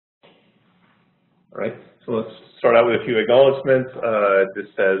All right, so let's start out with a few acknowledgments. This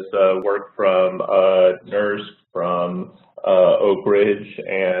says work from NERSC, from Oak Ridge,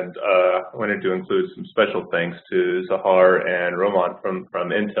 and I wanted to include some special thanks to Zahar and Roman from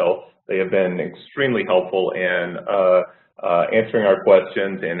Intel. They have been extremely helpful in answering our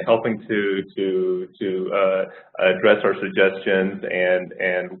questions and helping to address our suggestions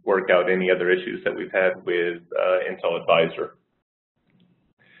and work out any other issues that we've had with Intel Advisor.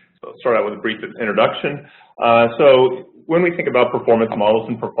 So let's start out with a brief introduction. So when we think about performance models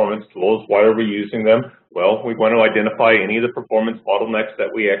and performance tools, why are we using them? Well, we want to identify any of the performance bottlenecks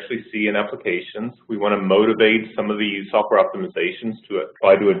that we actually see in applications. We want to motivate some of the software optimizations to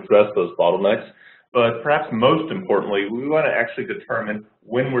try to address those bottlenecks. But perhaps most importantly, we want to actually determine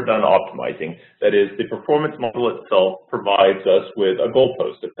when we're done optimizing. That is, the performance model itself provides us with a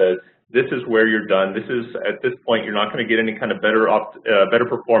goalpost that says, this is where you're done. This is, at this point, you're not going to get any kind of better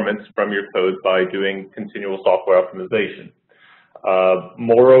performance from your code by doing continual software optimization.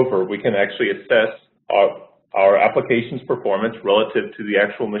 Moreover, we can actually assess our application's performance relative to the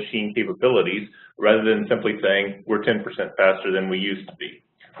actual machine capabilities rather than simply saying we're 10% faster than we used to be.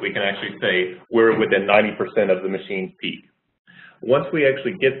 We can actually say we're within 90% of the machine's peak. Once we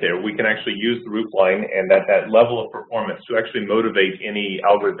actually get there, we can actually use the Roofline and that level of performance to actually motivate any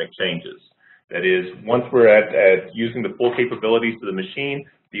algorithmic changes. That is, once we're at using the full capabilities of the machine,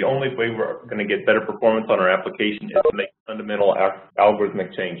 the only way we're going to get better performance on our application is to make fundamental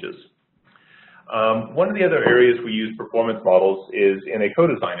algorithmic changes. One of the other areas we use performance models is in a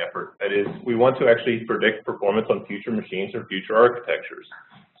co-design effort. That is, we want to actually predict performance on future machines or future architectures.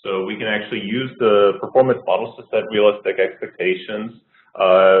 So we can actually use the performance models to set realistic expectations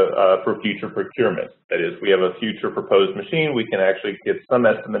for future procurement. That is, we have a future proposed machine, we can actually get some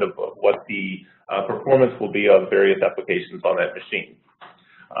estimate of what the performance will be of various applications on that machine.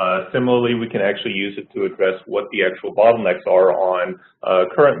 Similarly, we can actually use it to address what the actual bottlenecks are on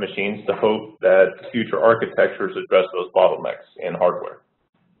current machines to hope that future architectures address those bottlenecks in hardware.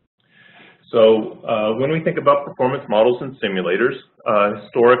 So when we think about performance models and simulators,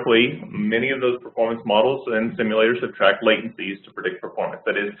 historically, many of those performance models and simulators have tracked latencies to predict performance.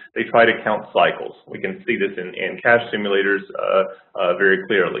 That is, they try to count cycles. We can see this in cache simulators very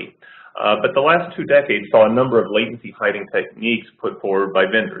clearly. But the last 2 decades saw a number of latency hiding techniques put forward by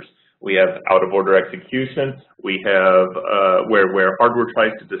vendors. We have out-of-order execution. We have where hardware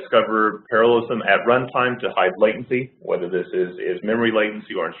tries to discover parallelism at runtime to hide latency, whether this is memory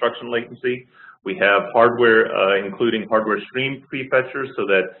latency or instruction latency. We have hardware, including hardware stream prefetchers, so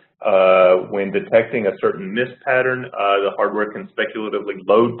that when detecting a certain miss pattern, the hardware can speculatively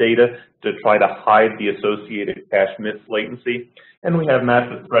load data to try to hide the associated cache miss latency. And we have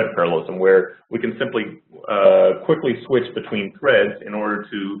massive thread parallelism, where we can simply quickly switch between threads in order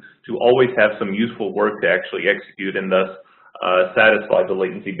to always have some useful work to actually execute and thus satisfy the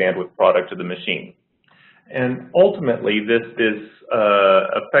latency bandwidth product of the machine. And ultimately,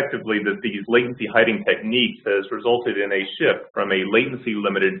 effectively, these latency hiding techniques has resulted in a shift from a latency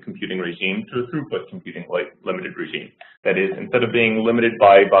limited computing regime to a throughput computing limited regime. That is, instead of being limited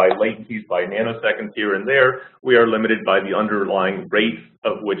by latencies by nanoseconds here and there, we are limited by the underlying rate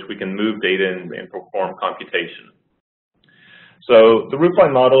of which we can move data and perform computation. So the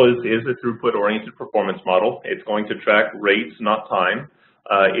Roofline model is a throughput-oriented performance model. It's going to track rates, not time.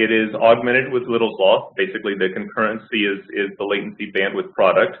 It is augmented with Little's Law. Basically, the concurrency is the latency bandwidth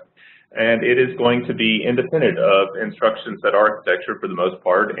product. And it is going to be independent of instruction set architecture for the most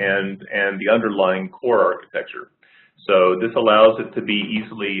part and the underlying core architecture. So this allows it to be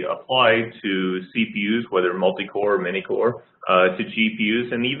easily applied to CPUs, whether multi-core or mini-core, to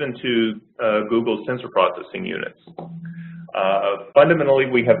GPUs, and even to Google's sensor processing units. Fundamentally,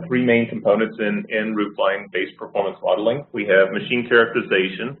 we have 3 main components in Roofline-based performance modeling. We have machine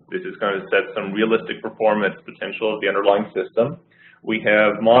characterization. This is going to set some realistic performance potential of the underlying system. We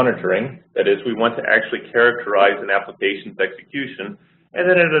have monitoring. That is, we want to actually characterize an application's execution. And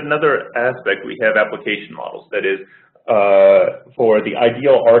then at another aspect, we have application models. That is, for the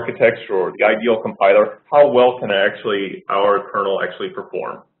ideal architecture or the ideal compiler, how well can our kernel actually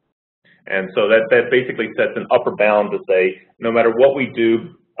perform? And so that basically sets an upper bound to say, no matter what we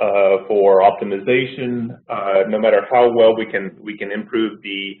do for optimization, no matter how well we can improve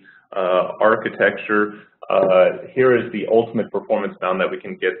the architecture, here is the ultimate performance bound that we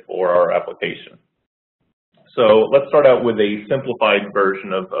can get for our application. So let's start out with a simplified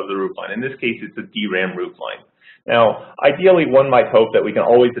version of the Roofline. In this case, it's a DRAM Roofline. Now, ideally, one might hope that we can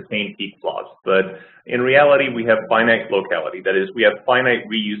always attain peak flaws, but in reality, we have finite locality. That is, we have finite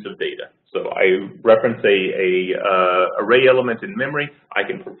reuse of data. So I reference a array element in memory. I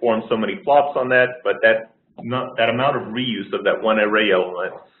can perform so many flops on that, but that amount of reuse of that one array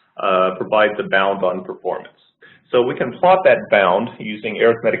element provides a bound on performance. So we can plot that bound using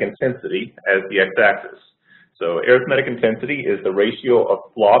arithmetic intensity as the x-axis. So arithmetic intensity is the ratio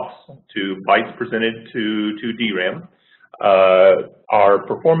of flops to bytes presented to DRAM. Our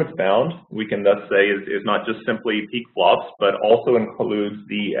performance bound, we can thus say, is not just simply peak flops, but also includes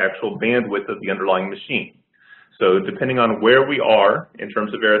the actual bandwidth of the underlying machine. So depending on where we are in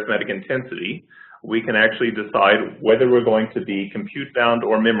terms of arithmetic intensity, we can actually decide whether we're going to be compute bound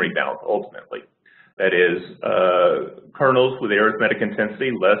or memory bound ultimately. That is, kernels with arithmetic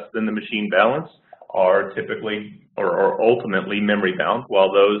intensity less than the machine balance are typically or ultimately memory bound,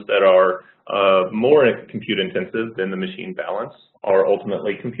 while those that are more compute intensive than the machine balance are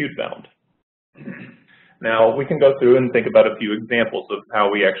ultimately compute bound. Now we can go through and think about a few examples of how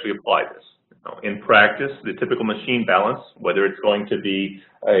we actually apply this. In practice, the typical machine balance, whether it's going to be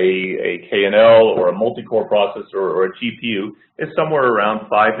a KNL or a multi-core processor or a GPU, is somewhere around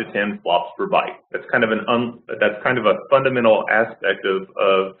 5 to 10 flops per byte. That's kind of a fundamental aspect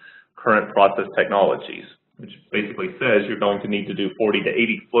of current process technologies, which basically says you're going to need to do 40 to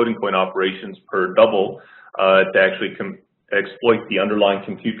 80 floating point operations per double to actually exploit the underlying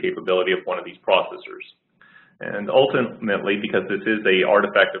compute capability of one of these processors. And ultimately, because this is an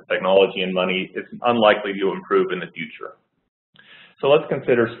artifact of technology and money, it's unlikely to improve in the future. So let's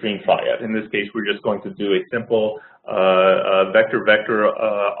consider stream triad. In this case, we're just going to do a simple vector-vector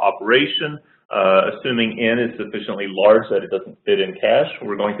operation. Assuming n is sufficiently large that it doesn't fit in cache,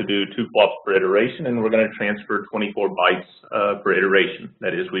 we're going to do 2 flops per iteration, and we're going to transfer 24 bytes per iteration.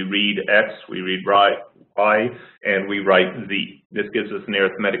 That is, we read x, we read y, and we write z. This gives us an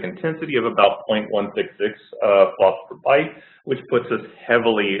arithmetic intensity of about 0.166 flops per byte, which puts us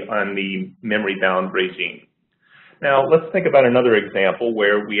heavily on the memory-bound regime. Now, let's think about another example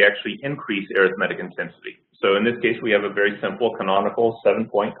where we actually increase arithmetic intensity. So in this case, we have a very simple canonical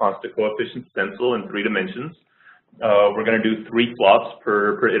 7-point constant coefficient stencil in 3 dimensions. We're going to do 3 flops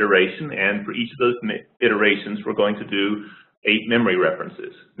per iteration, and for each of those iterations, we're going to do 8 memory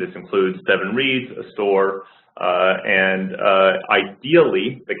references. This includes 7 reads, a store, and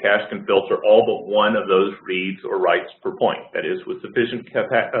ideally, the cache can filter all but one of those reads or writes per point. That is, with sufficient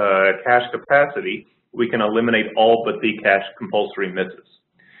cache capacity, we can eliminate all but the cache compulsory misses.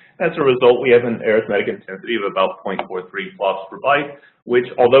 As a result, we have an arithmetic intensity of about 0.43 flops per byte, which,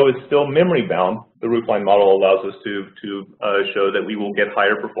 although is still memory bound, the Roofline model allows us to show that we will get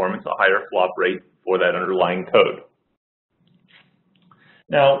higher performance, a higher flop rate for that underlying code.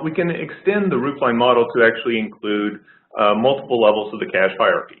 Now, we can extend the Roofline model to actually include multiple levels of the cache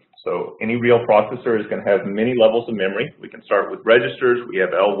hierarchy. So any real processor is going to have many levels of memory. We can start with registers. We have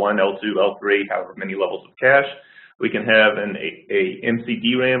L1, L2, L3, however many levels of cache. We can have a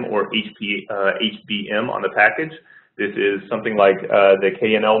MCDRAM or HBM on the package. This is something like the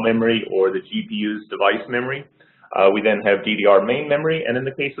KNL memory or the GPU's device memory. We then have DDR main memory, and in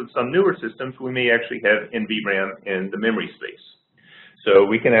the case of some newer systems, we may actually have NVRAM in the memory space. So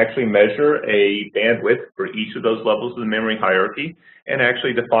we can actually measure a bandwidth for each of those levels of the memory hierarchy and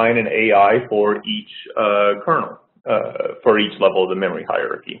actually define an AI for each kernel, for each level of the memory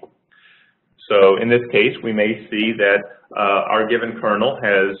hierarchy. So in this case, we may see that our given kernel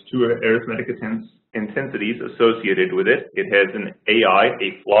has 2 arithmetic intensities associated with it. It has an AI,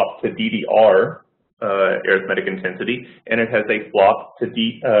 a flop to DDR arithmetic intensity, and it has a flop to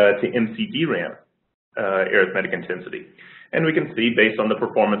MCDRAM arithmetic intensity. And we can see, based on the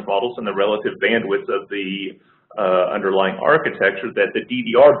performance models and the relative bandwidth of the underlying architecture, that the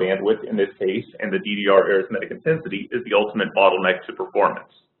DDR bandwidth in this case and the DDR arithmetic intensity is the ultimate bottleneck to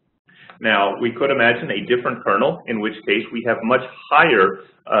performance. Now, we could imagine a different kernel, in which case we have much higher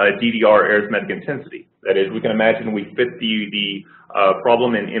DDR arithmetic intensity. That is, we can imagine we fit the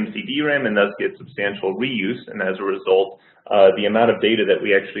problem in MCDRAM and thus get substantial reuse, and as a result, the amount of data that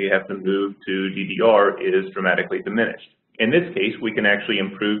we actually have to move to DDR is dramatically diminished. In this case, we can actually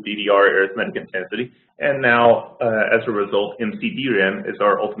improve DDR arithmetic intensity, and now, as a result, MCDRAM is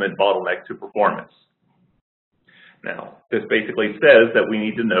our ultimate bottleneck to performance. Now, this basically says that we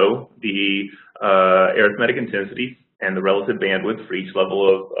need to know the arithmetic intensity and the relative bandwidth for each level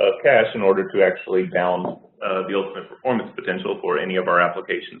of cache in order to actually bound the ultimate performance potential for any of our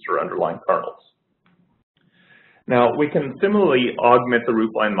applications or underlying kernels. Now, we can similarly augment the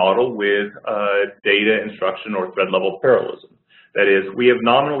Roofline model with data instruction or thread level parallelism. That is, we have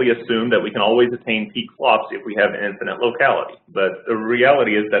nominally assumed that we can always attain peak flops if we have infinite locality, but the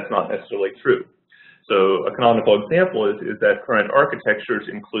reality is that's not necessarily true. So a canonical example is that current architectures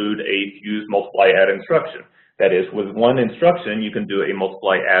include a fuse multiply add instruction. That is, with one instruction, you can do a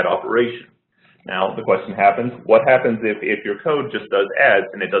multiply add operation. Now, the question happens, what happens if your code just does adds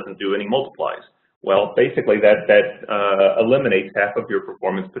and it doesn't do any multiplies? Well, basically that eliminates half of your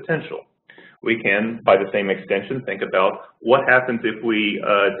performance potential. We can, by the same extension, think about what happens if we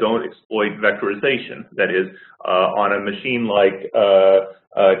don't exploit vectorization. That is, on a machine like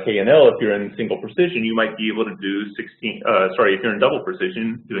KNL, if you're in single precision, you might be able to do if you're in double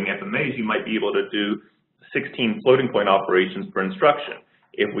precision, doing FMAs, you might be able to do 16 floating point operations per instruction.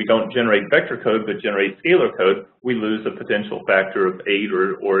 If we don't generate vector code but generate scalar code, we lose a potential factor of 8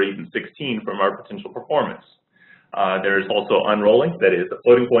 or even 16 from our potential performance. There's also unrolling, that is, a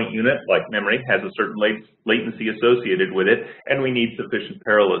floating point unit, like memory, has a certain latency associated with it, and we need sufficient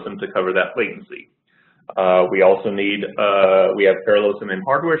parallelism to cover that latency. We also need, we have parallelism in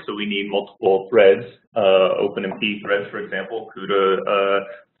hardware, so we need multiple threads, OpenMP threads, for example, CUDA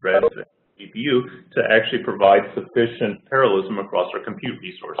threads, GPU, to actually provide sufficient parallelism across our compute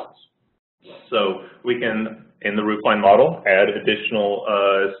resources. So we can, in the Roofline model, add additional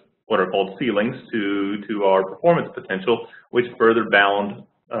what are called ceilings to our performance potential, which further bound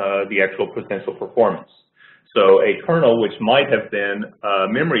the actual potential performance. So a kernel which might have been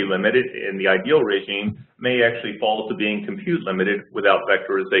memory limited in the ideal regime may actually fall to being compute limited without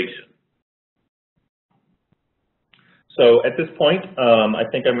vectorization. So at this point, I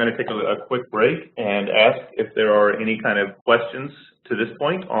think I'm going to take a quick break and ask if there are any kind of questions to this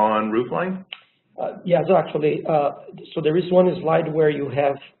point on Roofline. Yes, actually. So there is one slide where you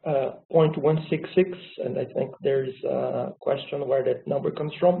have 0.166, and I think there's a question where that number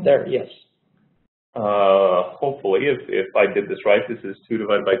comes from. There, yes. Hopefully, if I did this right, this is 2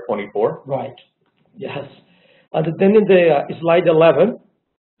 divided by 24. Right. Yes. And then in the slide 11.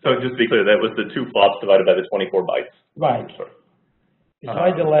 So just to be clear, that was the 2 flops divided by the 24 bytes. Right.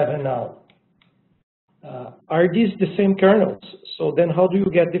 Slide 11 now. Are these the same kernels? So then how do you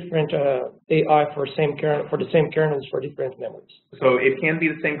get different AI for the same kernels for different memories? So it can be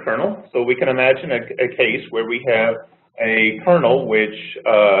the same kernel. So we can imagine a case where we have a kernel which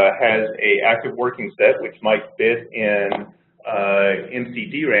has an active working set which might fit in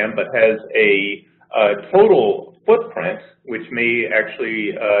MCDRAM but has a total footprint which may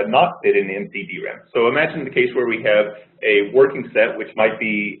actually not fit in MCDRAM. So imagine the case where we have a working set which might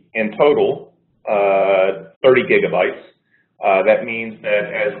be in total 30 gigabytes. That means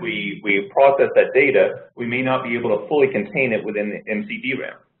that as we process that data, we may not be able to fully contain it within the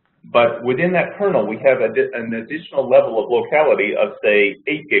MCDRAM. But within that kernel, we have an additional level of locality of, say,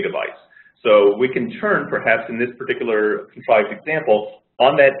 8 gigabytes. So we can churn, perhaps in this particular contrived example,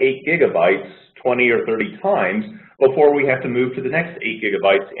 on that 8 gigabytes 20 or 30 times before we have to move to the next 8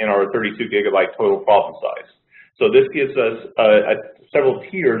 gigabytes in our 32 gigabyte total problem size. So this gives us several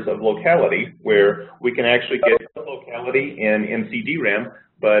tiers of locality where we can actually get locality in MCDRAM,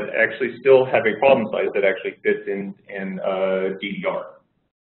 but actually still have a problem size that actually fits in DDR.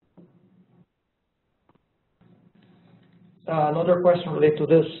 Another question related to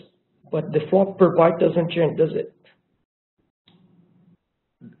this, but the flop per byte doesn't change, does it?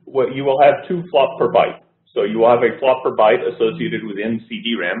 Well, you will have 2 flop per byte. So you will have a flop per byte associated with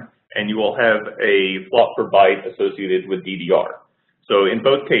MCDRAM, and you will have a flop per byte associated with DDR. So in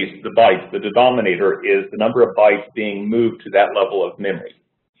both cases, the bytes, the denominator is the number of bytes being moved to that level of memory.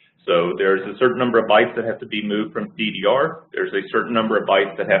 So there's a certain number of bytes that have to be moved from DDR. There's a certain number of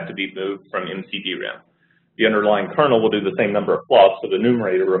bytes that have to be moved from MCDRAM. The underlying kernel will do the same number of flops, so the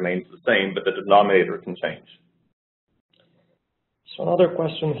numerator remains the same, but the denominator can change. So another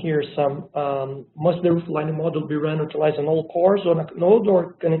question here, Sam. Must the Roofline model be run utilizing all cores on a node,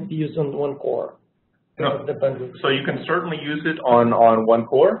 or can it be used on one core? No. So you can certainly use it on one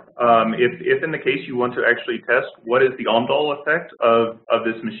core. If in the case you want to actually test what is the Amdahl effect of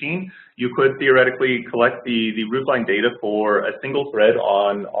this machine, you could theoretically collect the Roofline data for a single thread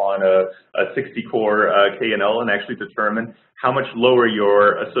on a 60-core KNL and actually determine how much lower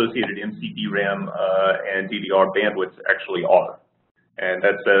your associated MCDRAM and DDR bandwidths actually are. And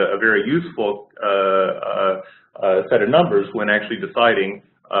that's a very useful set of numbers when actually deciding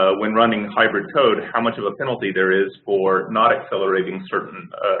when running hybrid code, how much of a penalty there is for not accelerating certain,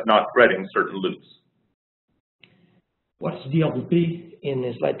 not threading certain loops. What's DLP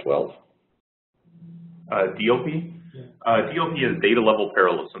in slide 12? DLP? Yeah. DLP is data level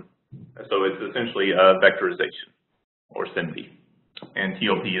parallelism. So it's essentially vectorization, or SIMD. And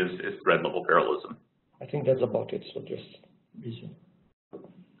TLP is thread level parallelism. I think that's about it, so just resume.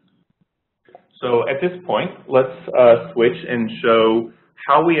 So at this point, let's switch and show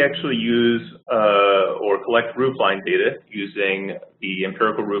how we actually use or collect roofline data using the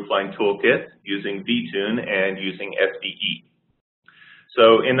empirical roofline toolkit, using VTune, and using SDE.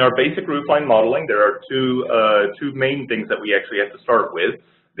 So in our basic roofline modeling, there are two main things that we actually have to start with.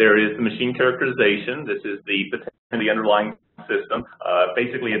 There is the machine characterization. This is the underlying system.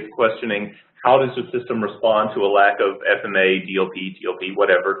 Basically, it's questioning how does the system respond to a lack of FMA, DLP, TLP,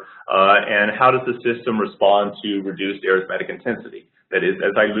 whatever, and how does the system respond to reduced arithmetic intensity? That is,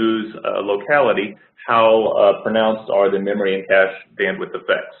 as I lose locality, how pronounced are the memory and cache bandwidth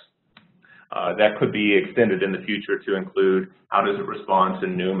effects? That could be extended in the future to include how does it respond to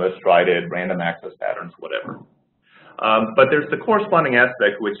NUMA, strided, random access patterns, whatever. But there's the corresponding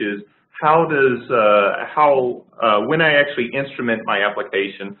aspect, which is how does, when I actually instrument my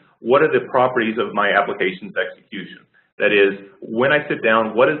application, what are the properties of my application's execution? That is, when I sit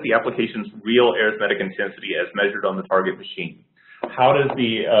down, what is the application's real arithmetic intensity as measured on the target machine? How does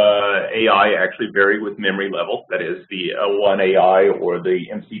the AI actually vary with memory level? That is, the L1 AI or the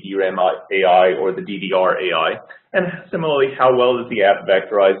MCDRAM AI or the DDR AI. And similarly, how well does the app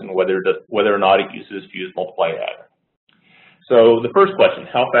vectorize and whether or not it uses fuse, multiply, add? So the first question,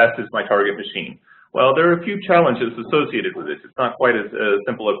 how fast is my target machine? Well, there are a few challenges associated with this. It's not quite as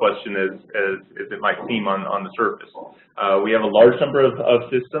simple a question as it might seem on the surface. We have a large number of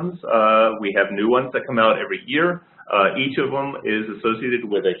systems. We have new ones that come out every year. Each of them is associated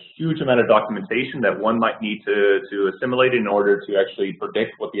with a huge amount of documentation that one might need to assimilate in order to actually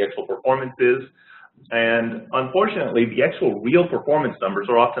predict what the actual performance is. And unfortunately, the actual real performance numbers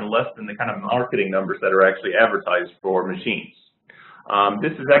are often less than the kind of marketing numbers that are actually advertised for machines.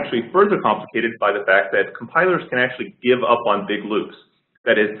 This is actually further complicated by the fact that compilers can actually give up on big loops.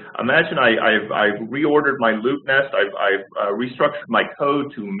 That is, imagine I've reordered my loop nest, I've restructured my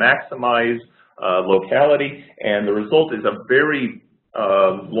code to maximize locality, and the result is a very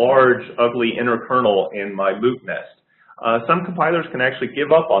large, ugly inner kernel in my loop nest. Some compilers can actually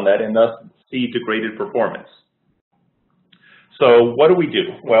give up on that and thus see degraded performance. So what do we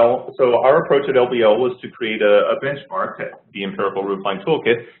do? Well, so our approach at LBL was to create a benchmark, the empirical roofline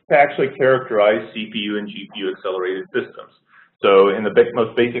toolkit, to actually characterize CPU and GPU accelerated systems. So in the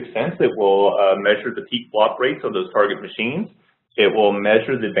most basic sense, it will measure the peak flop rates of those target machines. It will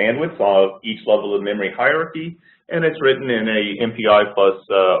measure the bandwidth of each level of memory hierarchy, and it's written in a MPI plus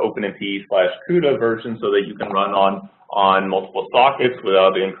OpenMP/CUDA version so that you can run on multiple sockets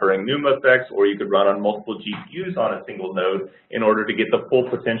without incurring NUMA effects, or you could run on multiple GPUs on a single node in order to get the full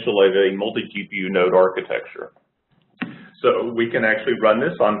potential of a multi-GPU node architecture. So we can actually run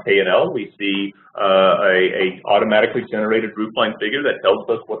this on KNL. We see a automatically generated roofline figure that tells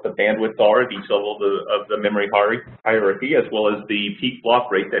us what the bandwidths are at each level of the memory hierarchy, as well as the peak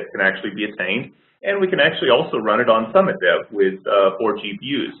flop rate that can actually be attained. And we can actually also run it on Summit Dev with 4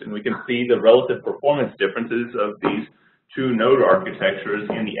 GPUs. And we can see the relative performance differences of these two node architectures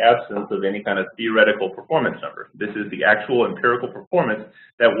in the absence of any kind of theoretical performance number. This is the actual empirical performance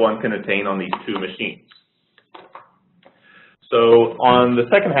that one can attain on these two machines. So on the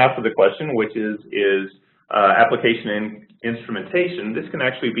second half of the question, which is application and instrumentation, this can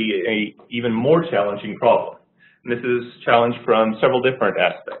actually be an even more challenging problem. And this is challenged from several different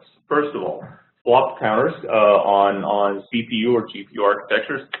aspects. First of all, flop counters on CPU or GPU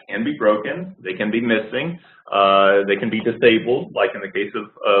architectures can be broken, they can be missing, they can be disabled, like in the case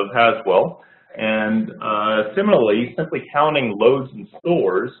of Haswell. And similarly, simply counting loads and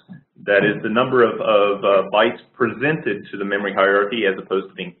stores, that is the number of bytes presented to the memory hierarchy as opposed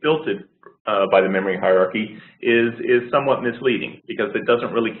to being filtered by the memory hierarchy is somewhat misleading because it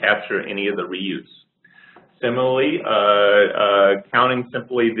doesn't really capture any of the reuse. Similarly, counting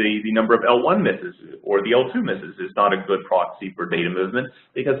simply the number of L1 misses or the L2 misses is not a good proxy for data movement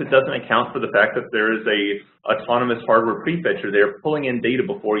because it doesn't account for the fact that there is a autonomous hardware prefetcher there pulling in data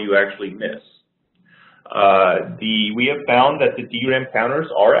before you actually miss. We have found that the DRAM counters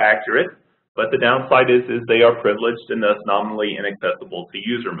are accurate, but the downside is they are privileged and thus nominally inaccessible to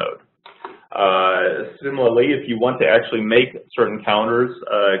user mode. Similarly, if you want to actually make certain counters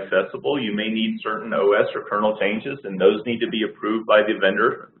accessible, you may need certain OS or kernel changes, and those need to be approved by the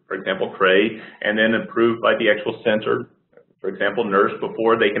vendor, for example, Cray, and then approved by the actual center, for example, NERSC,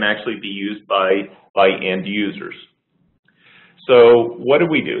 before they can actually be used by end users. So what do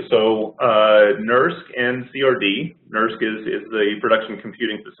we do? So NERSC and CRD, NERSC is the production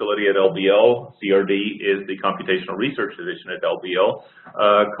computing facility at LBL, CRD is the computational research division at LBL,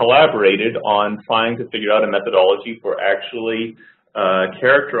 collaborated on trying to figure out a methodology for actually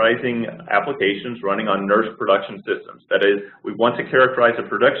characterizing applications running on NERSC production systems. That is, we want to characterize a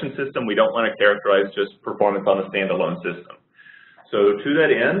production system, we don't want to characterize just performance on a standalone system. So to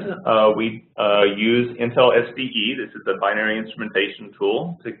that end, we use Intel SDE. This is a binary instrumentation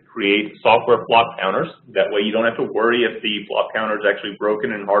tool to create software flop counters. That way you don't have to worry if the flop counter is actually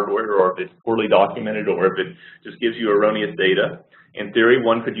broken in hardware, or if it's poorly documented, or if it just gives you erroneous data. In theory,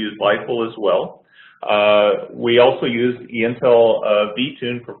 one could use LIFO as well. We also use the Intel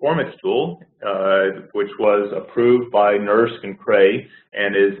VTune performance tool, which was approved by NERSC and Cray,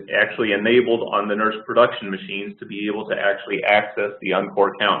 and is actually enabled on the NERSC production machines to be able to actually access the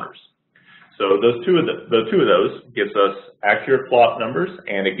uncore counters. So the two of those gives us accurate flop numbers,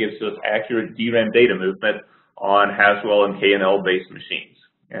 and it gives us accurate DRAM data movement on Haswell and KNL-based machines.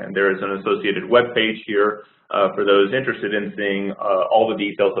 And there is an associated web page here for those interested in seeing all the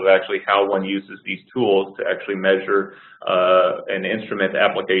details of actually how one uses these tools to actually measure and instrument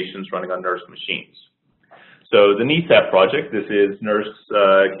applications running on NERSC machines. So the NESAP project, this is NERSC's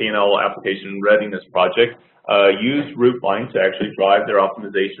KNL application readiness project, used Roofline to actually drive their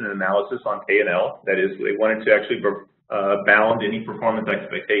optimization and analysis on KNL. That is, they wanted to actually bound any performance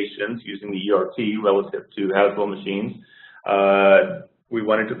expectations using the ERT relative to Haswell machines. We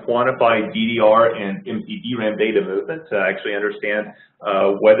wanted to quantify DDR and MCDRAM data movement to actually understand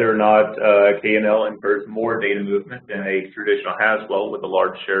whether or not KNL infers more data movement than a traditional Haswell with a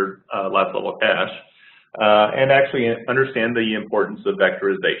large shared last level cache, and actually understand the importance of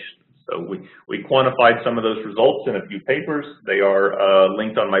vectorization. So we quantified some of those results in a few papers. They are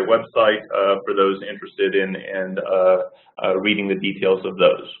linked on my website for those interested in reading the details of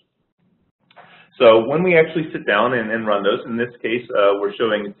those. So when we actually sit down and run those, in this case, we're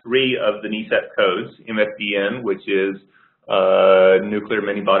showing 3 of the NESAP codes: MFDN, which is nuclear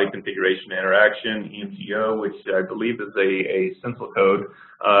many-body configuration interaction; EMGO, which I believe is a stencil code;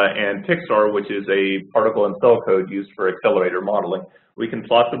 and Pixar, which is a particle and cell code used for accelerator modeling. We can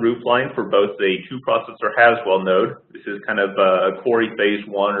plot the roofline for both a 2-processor Haswell node. This is kind of a Corey phase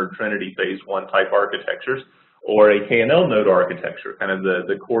 1 or Trinity phase 1 type architectures, or a KNL node architecture, kind of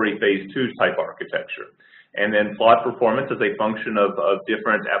the Corey phase 2 type architecture. And then plot performance as a function of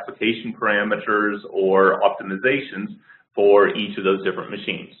different application parameters or optimizations for each of those different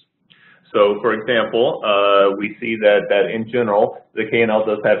machines. So for example, we see that in general, the KNL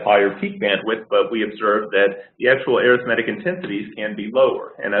does have higher peak bandwidth, but we observe that the actual arithmetic intensities can be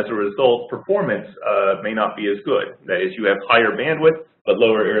lower. And as a result, performance may not be as good. That is, you have higher bandwidth, but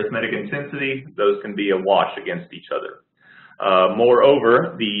lower arithmetic intensity. Those can be a wash against each other.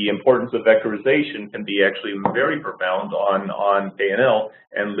 Moreover, the importance of vectorization can be actually very profound on KNL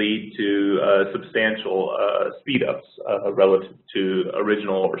and lead to substantial speed-ups relative to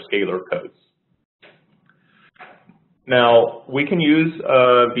original or scalar codes. Now, we can use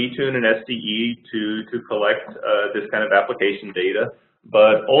VTune and SDE to collect this kind of application data,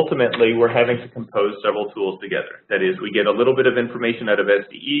 but ultimately we're having to compose several tools together. That is, we get a little bit of information out of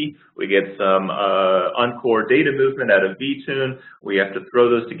SDE, we get some uncore data movement out of VTune, we have to throw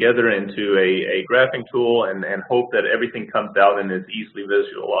those together into a graphing tool and hope that everything comes out and is easily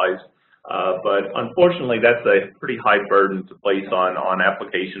visualized. But unfortunately, that's a pretty high burden to place on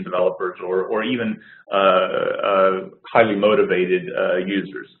application developers or even highly motivated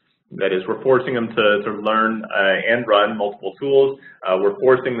users. That is, we're forcing them to learn and run multiple tools. We're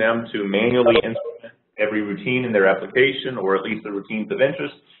forcing them to manually instrument every routine in their application, or at least the routines of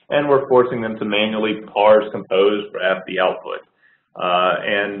interest, and we're forcing them to manually parse, compose, graph the output.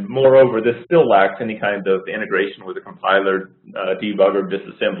 And moreover, this still lacks any kind of integration with a compiler, debugger,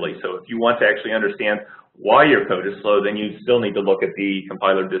 disassembly. So if you want to actually understand why your code is slow, then you still need to look at the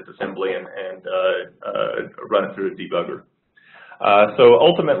compiler disassembly and run it through a debugger. So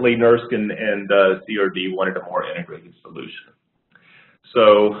ultimately, NERSC and CRD wanted a more integrated solution.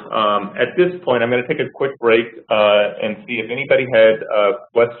 So at this point, I'm going to take a quick break and see if anybody had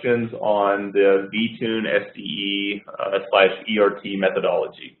questions on the VTune SDE / ERT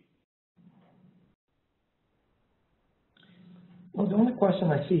methodology. Well, the only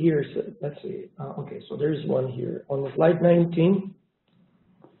question I see here is, let's see, okay, so there's one here. On slide 19,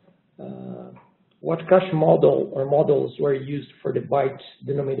 what cache model or models were used for the bytes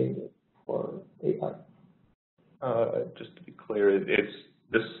denominator for AI? Just to be clear, it's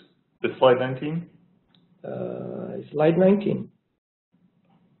this slide 19? Slide 19.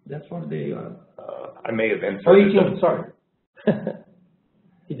 That's what they are. I may have inserted. Oh, 18, sorry.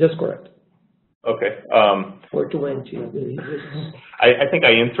 He just correct. Okay. 420. I think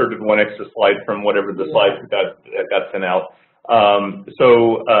I inserted one extra slide from whatever the slide got sent out. If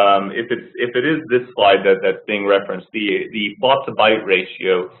it is this slide that's being referenced, the flop to byte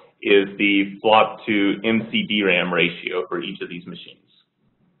ratio is the flop to MCDRAM ratio for each of these machines.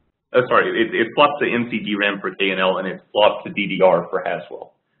 it flops to MC-DRAM for KNL, and it flops to DDR for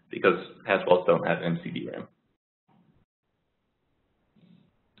Haswell, because Haswells don't have MC-DRAM.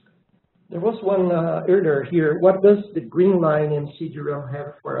 There was one earlier here. What does the green line MC-DRAM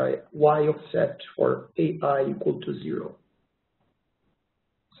have for a Y offset for AI equal to 0?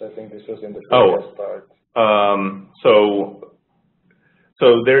 So I think this was in the previous part.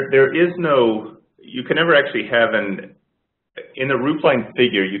 So there is no, you can never actually have in the Roofline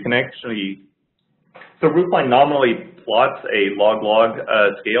figure, you can actually, so Roofline normally plots a log-log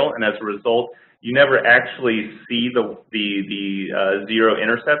scale, and as a result, you never actually see the 0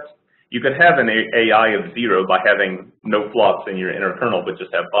 intercept. You could have an AI of 0 by having no flops in your inner kernel, but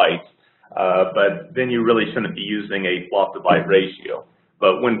just have bytes. But then you really shouldn't be using a flop to byte ratio.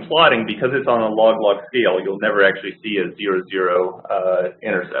 But when plotting, because it's on a log-log scale, you'll never actually see a 0-0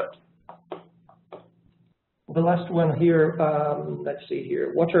 intercept. The last one here, let's see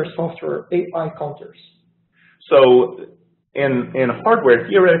here. What are software AI counters? So in hardware,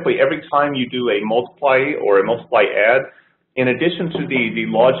 theoretically, every time you do a multiply or a multiply add, in addition to the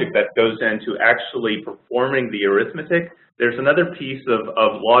logic that goes into actually performing the arithmetic, there's another piece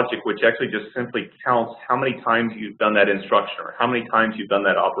of logic which actually just simply counts how many times you've done that instruction or how many times you've done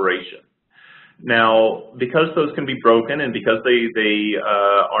that operation. Now, because those can be broken and because they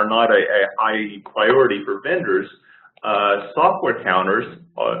are not a high priority for vendors, software counters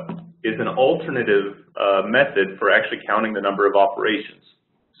is an alternative method for actually counting the number of operations.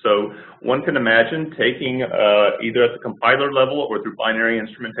 So one can imagine taking either at the compiler level or through binary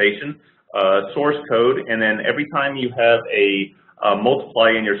instrumentation, source code, and then every time you have a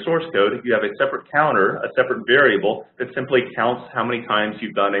multiply in your source code, you have a separate counter, a separate variable that simply counts how many times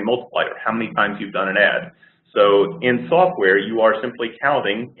you've done a multiply or how many times you've done an add. So in software, you are simply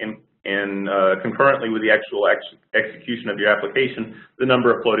counting concurrently with the actual execution of your application, the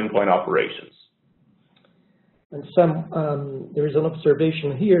number of floating point operations. And there is an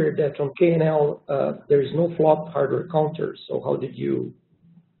observation here that on KNL, there is no flop hardware counter. So how did you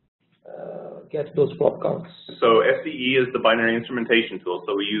get those flop counts? So SDE is the binary instrumentation tool.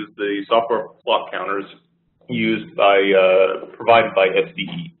 So we use the software flop counters used by, provided by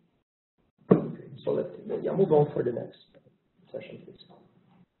SDE. Okay, so let's move on for the next session, please.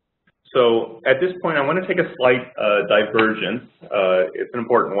 So at this point, I want to take a slight divergence, it's an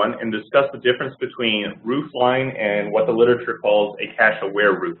important one, and discuss the difference between Roofline and what the literature calls a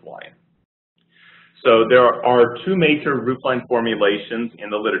cache-aware Roofline. So there are two major Roofline formulations in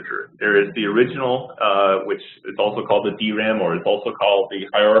the literature. There is the original, which is also called the DRAM, or it's also called the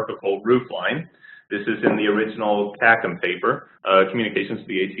hierarchical Roofline. This is in the original CACM paper, Communications to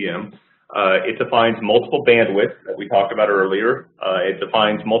the ATM. It defines multiple bandwidth that we talked about earlier. It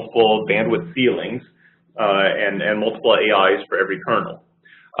defines multiple bandwidth ceilings and multiple AIs for every kernel.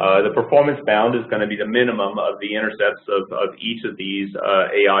 The performance bound is going to be the minimum of the intercepts of each of these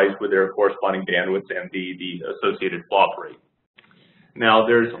AIs with their corresponding bandwidths and the associated flop rate. Now,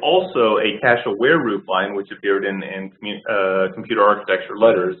 there's also a cache-aware Roofline, which appeared in computer architecture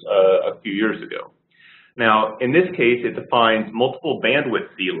letters a few years ago. Now, in this case, it defines multiple bandwidth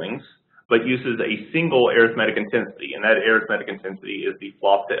ceilings, but uses a single arithmetic intensity, and that arithmetic intensity is the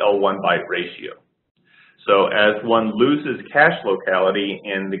flop to L1 byte ratio. So as one loses cache locality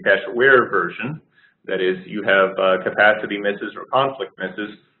in the cache-aware version, that is, you have capacity misses or conflict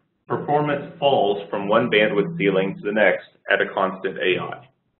misses, performance falls from one bandwidth ceiling to the next at a constant AI.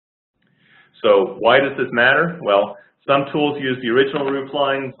 So why does this matter? Well, some tools use the original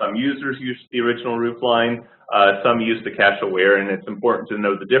Roofline, some users use the original Roofline, some use the cache-aware, and it's important to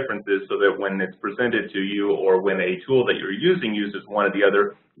know the differences so that when it's presented to you or when a tool that you're using uses one or the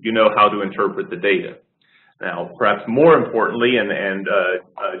other, you know how to interpret the data. Now, perhaps more importantly, and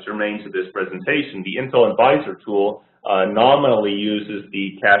germane to this presentation, the Intel Advisor tool nominally uses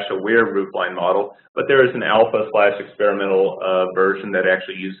the cache-aware Roofline model, but there is an alpha/experimental version that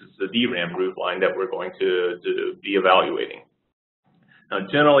actually uses the DRAM Roofline that we're going to be evaluating. Now,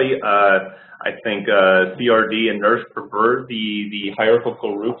 generally, I think CRD and NERSC prefer the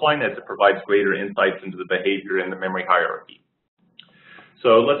hierarchical Roofline as it provides greater insights into the behavior in the memory hierarchy.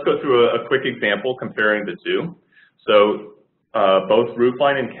 So let's go through a quick example comparing the two. So both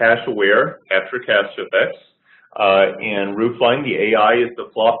Roofline and cache-aware capture cache effects. In Roofline, the AI is the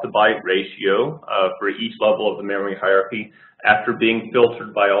flop to byte ratio for each level of the memory hierarchy after being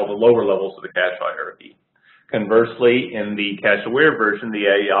filtered by all the lower levels of the cache hierarchy. Conversely, in the cache-aware version, the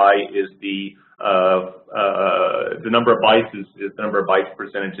AI is the number of bytes is the number of bytes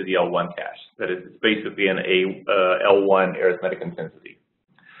presented to the L1 cache. That is, it's basically an L1 arithmetic intensity.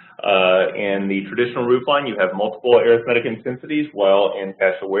 In the traditional roofline, you have multiple arithmetic intensities, while in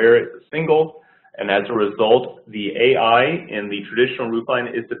cache-aware, it's a single. And as a result, the AI in the traditional roofline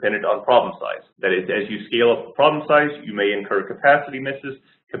is dependent on problem size. That is, as you scale up the problem size, you may incur capacity misses.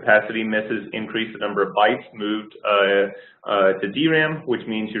 Capacity misses increase the number of bytes moved to DRAM, which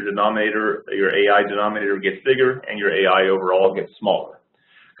means your denominator, your AI denominator gets bigger and your AI overall gets smaller.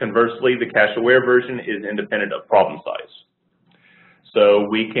 Conversely, the cache-aware version is independent of problem size. So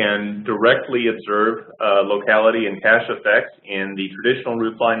we can directly observe locality and cache effects in the traditional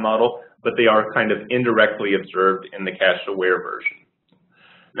roofline model, but they are kind of indirectly observed in the cache-aware version.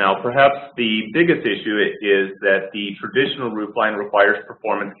 Now, perhaps the biggest issue is that the traditional roofline requires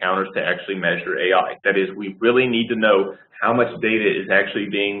performance counters to actually measure AI. That is, we really need to know how much data is actually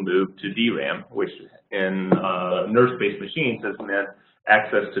being moved to DRAM, which in NERSC-based machines has meant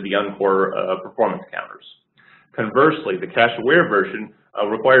access to the uncore performance counters. Conversely, the cache-aware version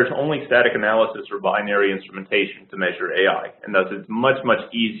requires only static analysis or binary instrumentation to measure AI, and thus it's much, much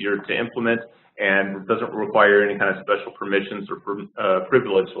easier to implement and doesn't require any kind of special permissions or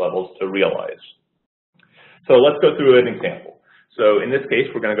privilege levels to realize. So let's go through an example. So in this case,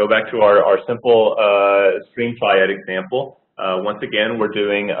 we're going to go back to our simple stream triad example. Once again, we're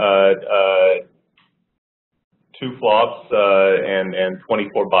doing 2 flops and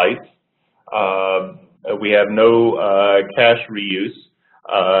 24 bytes. We have no cache reuse,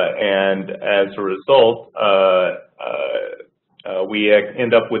 and as a result, we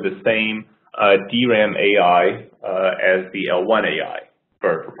end up with the same DRAM AI as the L1 AI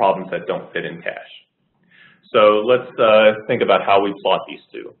for problems that don't fit in cache. So let's think about how we plot these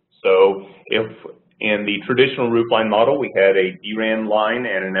two. So if in the traditional roofline model we had a DRAM line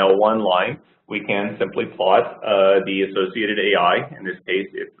and an L1 line, we can simply plot the associated AI. In this case,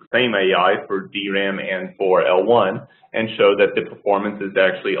 it's the same AI for DRAM and for L1, and show that the performance is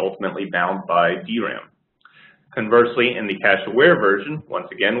actually ultimately bound by DRAM. Conversely, in the cache-aware version, once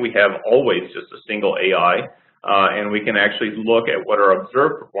again, we have always just a single AI, and we can actually look at what our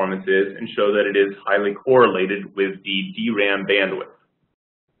observed performance is and show that it is highly correlated with the DRAM bandwidth.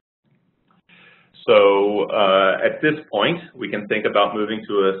 So at this point, we can think about moving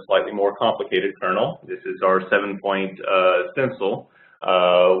to a slightly more complicated kernel. This is our 7-point stencil.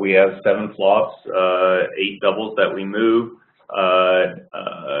 We have 7 flops, 8 doubles that we move.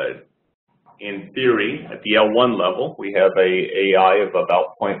 In theory, at the L1 level, we have a AI of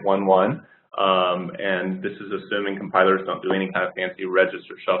about 0.11, and this is assuming compilers don't do any kind of fancy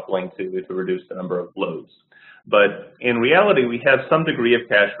register shuffling to reduce the number of loads. But in reality, we have some degree of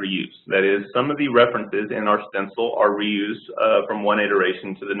cache reuse. That is, some of the references in our stencil are reused from one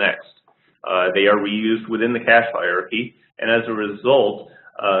iteration to the next. They are reused within the cache hierarchy, and as a result,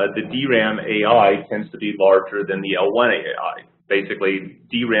 the DRAM AI tends to be larger than the L1 AI. Basically,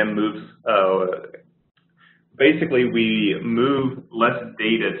 DRAM moves, we move less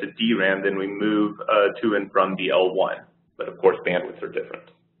data to DRAM than we move to and from the L1, but of course bandwidths are different.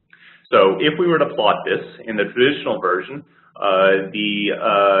 So if we were to plot this in the traditional version,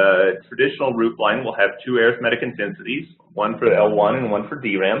 the traditional roofline will have 2 arithmetic intensities, one for L1 and one for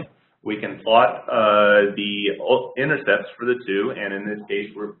DRAM. We can plot the intercepts for the 2, and in this case,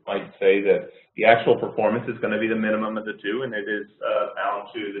 we might say that the actual performance is going to be the minimum of the 2, and it is bound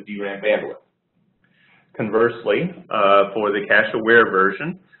to the DRAM bandwidth. Conversely, for the cache-aware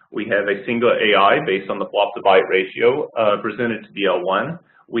version, we have a single AI based on the flop-to-byte ratio presented to the L1.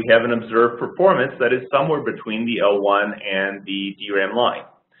 We have an observed performance that is somewhere between the L1 and the DRAM line.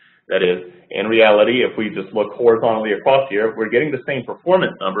 That is, in reality, if we just look horizontally across here, we're getting the same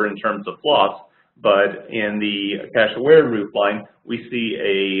performance number in terms of flops, but in the cache-aware roofline, we see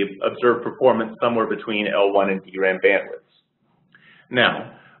a observed performance somewhere between L1 and DRAM bandwidths.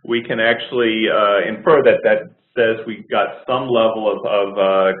 Now, we can actually infer that that says we've got some level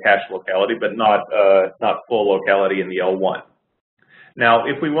of cache locality, but not full locality in the L1. Now,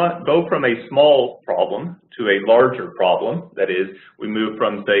 if we go from a small problem to a larger problem, that is, we move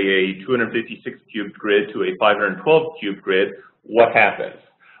from, say, a 256 cubed grid to a 512 cubed grid, what happens?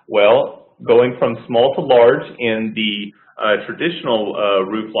 Well, going from small to large in the traditional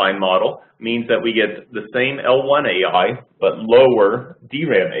roofline model means that we get the same L1 AI, but lower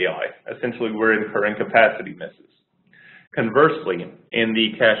DRAM AI. Essentially, we're incurring capacity misses. Conversely, in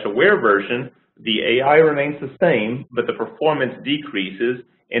the cache-aware version, the AI remains the same, but the performance decreases,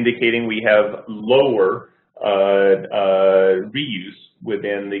 indicating we have lower reuse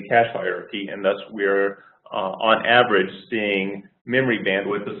within the cache hierarchy, and thus we're, on average, seeing memory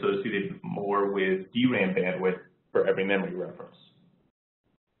bandwidth associated more with DRAM bandwidth for every memory reference.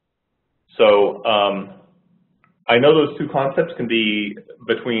 So I know those two concepts can be,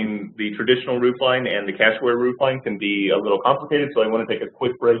 between the traditional roofline and the cache-aware roofline, can be a little complicated, so I want to take a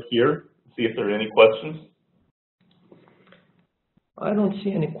quick break here, see if there are any questions. I don't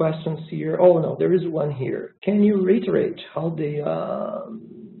see any questions here. Oh, no, there is one here. Can you reiterate how the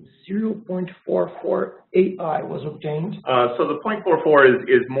 0.44 AI was obtained? So the 0.44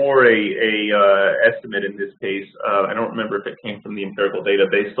 is more a estimate in this case. I don't remember if it came from the empirical data,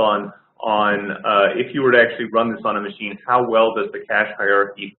 based on if you were to actually run this on a machine, how well does the cache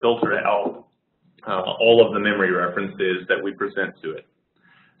hierarchy filter out all of the memory references that we present to it.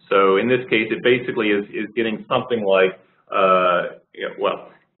 So in this case, it basically is getting something like, well,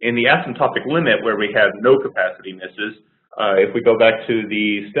 in the asymptotic limit where we have no capacity misses, if we go back to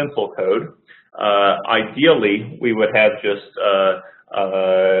the stencil code, ideally we would have just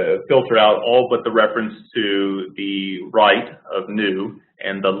filter out all but the reference to the right of new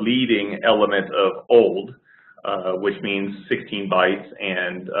and the leading element of old, which means 16 bytes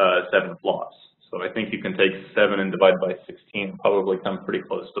and 7 flops. So I think you can take 7 and divide by 16 and probably come pretty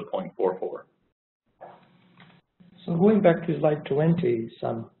close to 0.44. So going back to slide 20,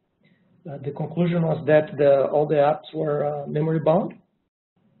 the conclusion was that all the apps were memory bound?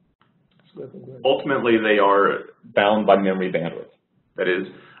 Ultimately, they are bound by memory bandwidth. That is,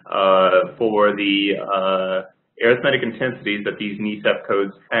 for the arithmetic intensities that these NESEP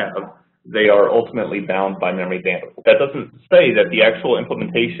codes have, they are ultimately bound by memory bandwidth. That doesn't say that the actual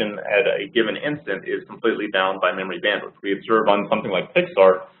implementation at a given instant is completely bound by memory bandwidth. We observe on something like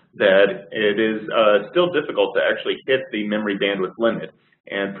Pixar that it is still difficult to actually hit the memory bandwidth limit,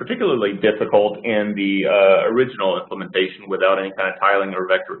 and particularly difficult in the original implementation without any kind of tiling or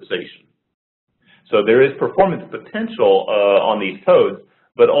vectorization. So there is performance potential on these codes,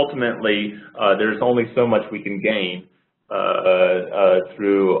 but ultimately there's only so much we can gain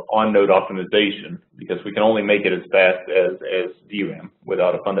through on-node optimization, because we can only make it as fast as DRAM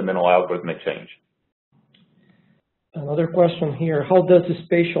without a fundamental algorithmic change. Another question here, how does the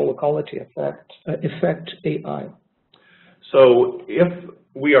spatial locality affect AI? So if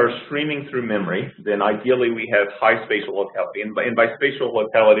we are streaming through memory, then ideally we have high spatial locality. And by spatial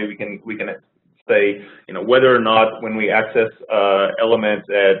locality, we can say, whether or not when we access elements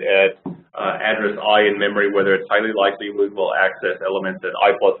at address I in memory, whether it's highly likely we will access elements at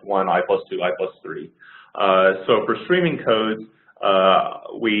I+1, I+2, I+3. So for streaming codes,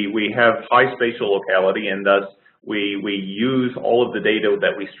 we have high spatial locality, and thus we use all of the data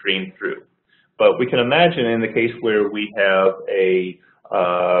that we stream through. But we can imagine in the case where we have a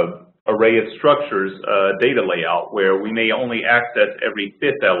array of structures data layout where we may only access every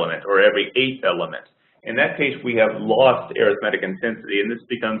 5th element or every 8th element. In that case, we have lost arithmetic intensity, and this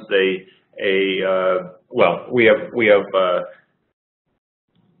becomes well, we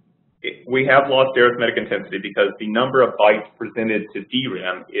have lost arithmetic intensity because the number of bytes presented to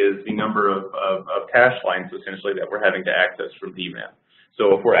DRAM is the number of cache lines, essentially, that we're having to access from DRAM.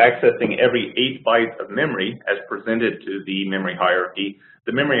 So if we're accessing every 8 bytes of memory as presented to the memory hierarchy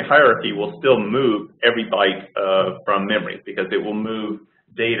will still move every byte from memory, because it will move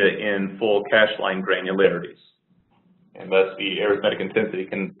data in full cache line granularities. And thus the arithmetic intensity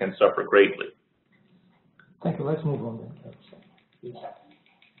can suffer greatly. Thank you. Let's move on then.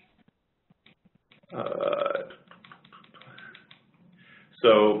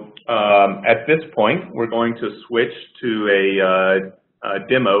 So at this point, we're going to switch to a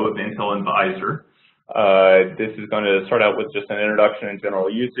demo of Intel Advisor. This is going to start out with just an introduction and general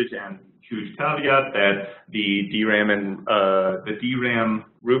usage, and huge caveat that the DRAM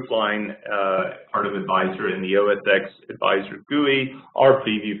Roofline part of Advisor and the OSX Advisor GUI are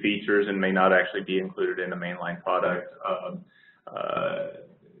preview features and may not actually be included in the mainline product.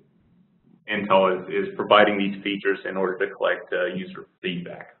 Intel is providing these features in order to collect user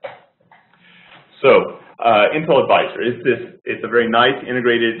feedback. So Intel Advisor it's a very nice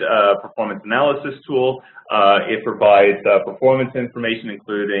integrated performance analysis tool. It provides performance information,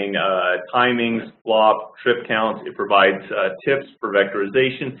 including timings, flop, trip counts. It provides tips for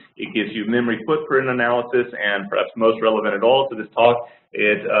vectorization. It gives you memory footprint analysis, and perhaps most relevant at all to this talk,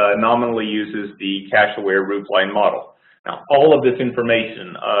 it nominally uses the cache-aware Roofline model. Now, all of this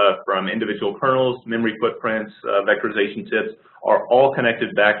information from individual kernels, memory footprints, vectorization tips are all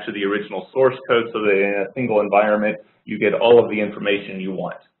connected back to the original source code, so that in a single environment you get all of the information you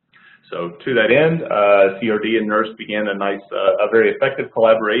want. So to that end, CRD and NERSC began a very effective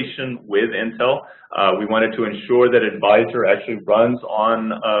collaboration with Intel. We wanted to ensure that Advisor actually runs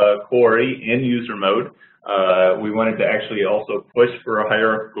on Cori in user mode. We wanted to actually also push for a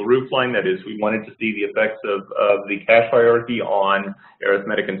hierarchical roofline. That is, we wanted to see the effects of the cache hierarchy on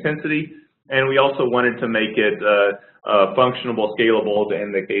arithmetic intensity. And we also wanted to make it functional, scalable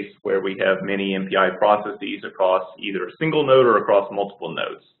in the case where we have many MPI processes across either a single node or across multiple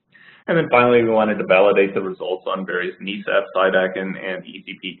nodes. And then finally, we wanted to validate the results on various NESAP, SIDAC, and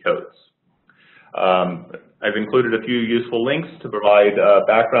ECP codes. I've included a few useful links to provide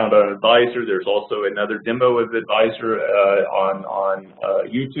background on Advisor. There's also another demo of Advisor on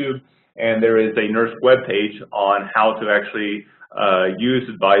YouTube, and there is a NERSC webpage on how to actually use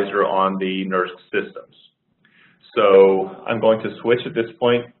Advisor on the NERSC systems. So I'm going to switch at this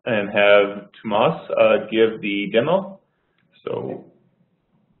point and have Tomas give the demo. So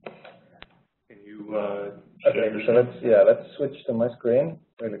can you okay, so let's switch to my screen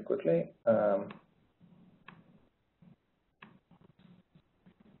really quickly.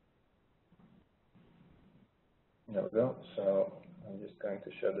 There we go. So I'm just going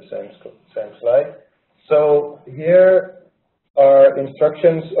to show the same slide. So here are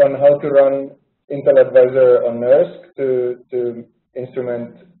instructions on how to run Intel Advisor on NERSC to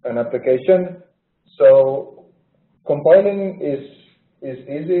instrument an application. So compiling is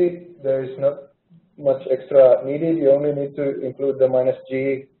easy. There is not much extra needed. You only need to include the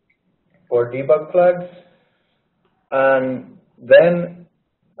 -G for debug flags, and then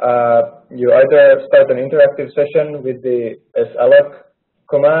you either start an interactive session with the salloc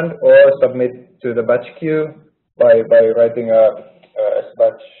command or submit to the batch queue by writing a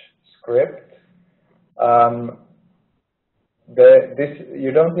sbatch script.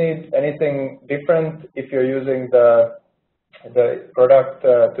 You don't need anything different if you're using the product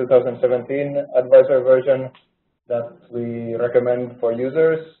 2017 Advisor version that we recommend for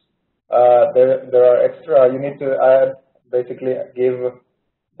users. There are extra, you need to add, basically give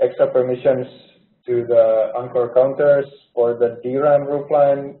extra permissions to the Anchor counters for the DRAM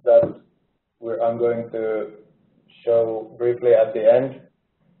roofline that I'm going to show briefly at the end.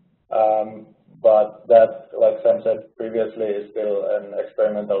 But that, like Sam said previously, is still an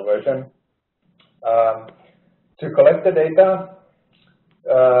experimental version. To collect the data,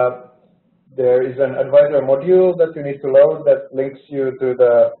 there is an Advisor module that you need to load that links you to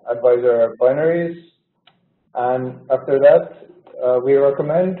the Advisor binaries. And after that, we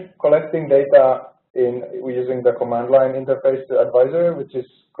recommend collecting data using the command line interface to Advisor, which has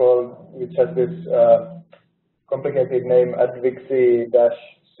this complicated name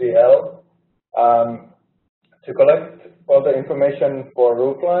advixi-cl. To collect all the information for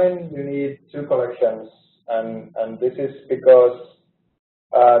Roofline, you need two collections, and this is because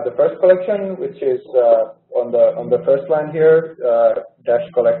the first collection, which is on the first line here,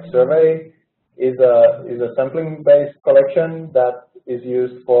 -collect survey, is a sampling-based collection that is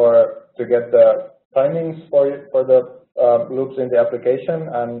used to get the timings for the loops in the application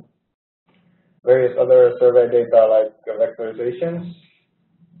and various other survey data like vectorizations.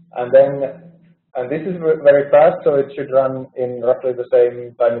 And this is very fast, so it should run in roughly the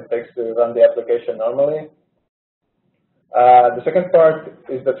same time it takes to run the application normally. The second part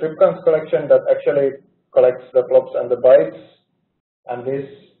is the trip counts collection that actually collects the flops and the bytes, and this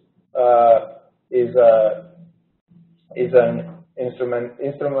is an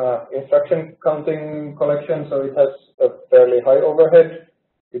instruction counting collection, so it has a fairly high overhead.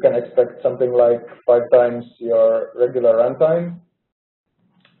 You can expect something like 5 times your regular runtime.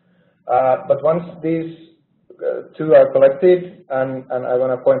 But once these two are collected, and I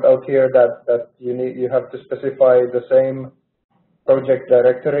want to point out here that you have to specify the same project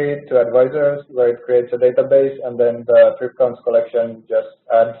directory to Advisor where it creates a database, and then the trip counts collection just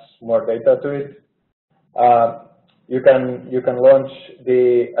adds more data to it. You can launch the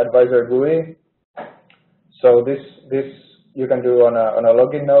Advisor GUI. So this you can do on a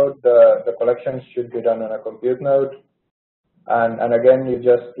login node. The collections should be done on a compute node. And again, you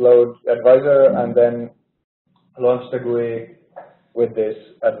just load Advisor and then launch the GUI with this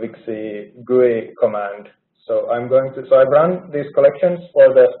advixi GUI command. So I've run these collections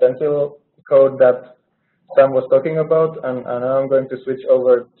for the stencil code that Sam was talking about, and now I'm going to switch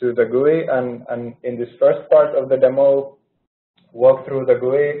over to the GUI, and in this first part of the demo, walk through the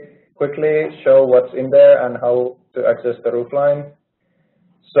GUI quickly, show what's in there and how to access the roofline.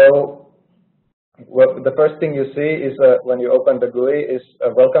 So the first thing you see is when you open the GUI is a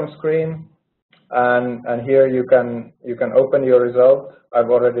welcome screen, and here you can open your result. I've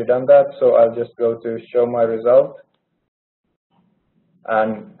already done that, so I'll just go to show my result,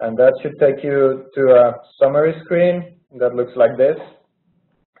 and that should take you to a summary screen that looks like this.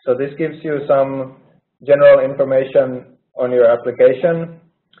 So this gives you some general information on your application.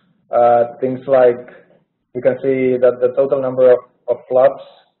 Things like you can see that the total number of flops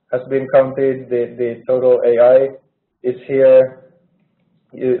has been counted, the total AI is here.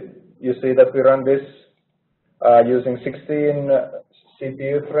 you see that we run this using 16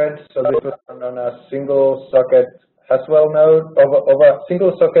 CPU threads. So this was run on a single socket Haswell node, of a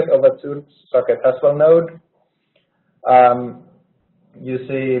single socket of a 2-socket Haswell node. You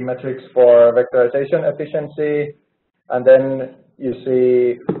see metrics for vectorization efficiency, and then you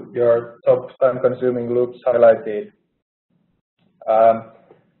see your top time-consuming loops highlighted.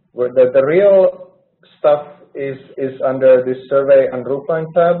 The real stuff is under this survey and Roofline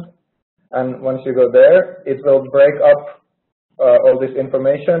tab, and once you go there, it will break up all this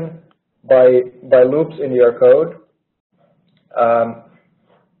information by loops in your code.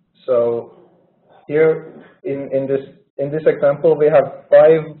 So here in this example, we have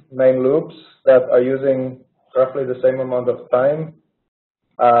 5 main loops that are using roughly the same amount of time.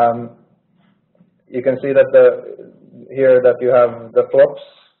 You can see that here that you have the flops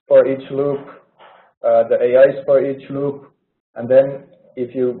for each loop, the AIs for each loop, and then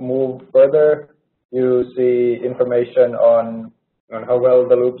if you move further, you see information on how well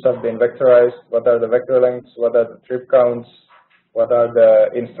the loops have been vectorized, what are the vector lengths, what are the trip counts, what are the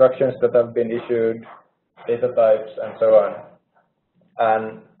instructions that have been issued, data types, and so on.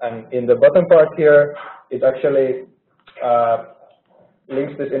 And in the bottom part here, it actually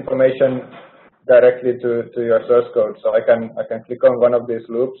links this information directly to your source code. So I can click on one of these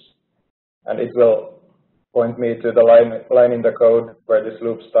loops, and it will point me to the line in the code where this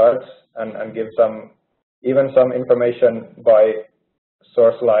loop starts, and give even some information by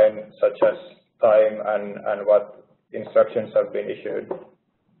source line, such as time and what instructions have been issued.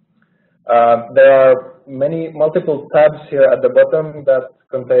 There are multiple tabs here at the bottom that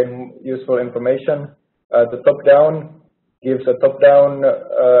contain useful information. The top-down gives a top-down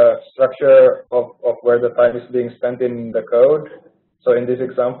structure of where the time is being spent in the code. So in this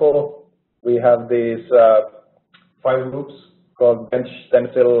example, we have these 5 loops called bench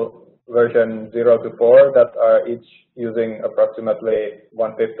stencil version 0 to 4 that are each using approximately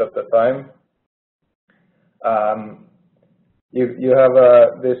 1/5 of the time. You have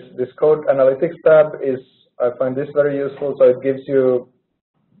this code analytics tab. I find this very useful. So it gives you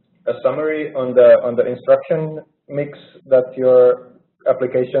a summary on the instruction mix that your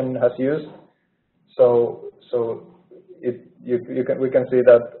application has used. So we can see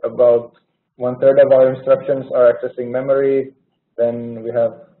that about 1/3 of our instructions are accessing memory. Then we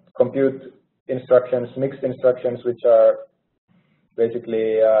have compute instructions, mixed instructions, which are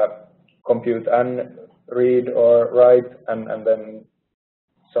basically compute and read or write, and then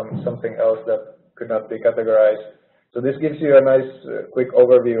something else that could not be categorized. So this gives you a nice quick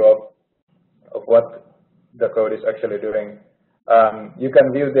overview of what the code is actually doing. You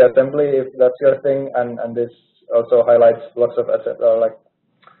can view the assembly if that's your thing, and this also highlights blocks of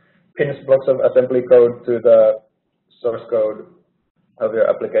pins blocks of assembly code to the source code of your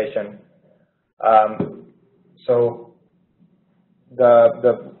application. So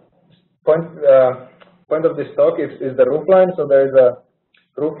the point of this talk is the Roofline. So there is a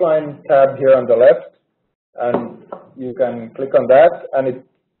Roofline tab here on the left, and you can click on that, and it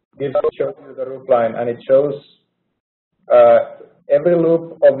shows you the Roofline, and it shows every loop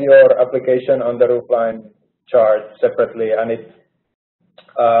of your application on the Roofline chart separately, and it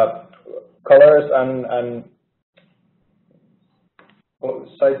colors and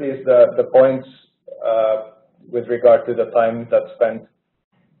sizes the points with regard to the time that's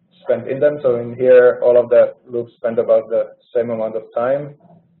spent in them. So in here, all of the loops spend about the same amount of time.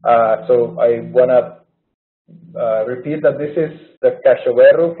 So I want to repeat that this is the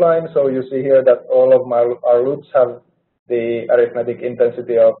cache-aware Roofline. So you see here that all of our loops have the arithmetic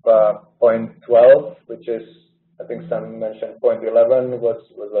intensity of 0.12, which is, I think Sam mentioned 0.11 was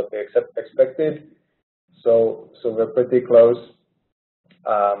what they expected. So we're pretty close.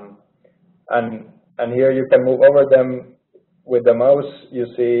 And here you can move over them with the mouse. You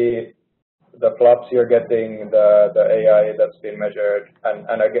see the flops you're getting, the AI that's been measured,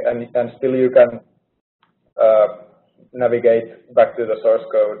 and still you can navigate back to the source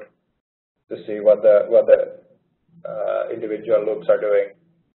code to see what the individual loops are doing.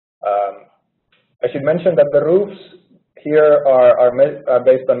 I should mention that the roofs here are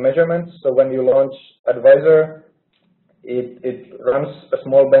based on measurements. So when you launch Advisor, it runs a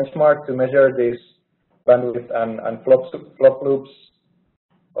small benchmark to measure these bandwidth and flop loops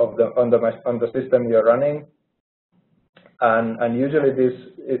on the system you're running, and usually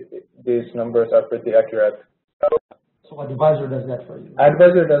these numbers are pretty accurate. So Advisor does that for you?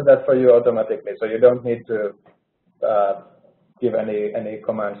 Advisor does that for you automatically, so you don't need to give any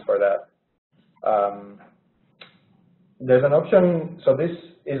commands for that. There's an option. So this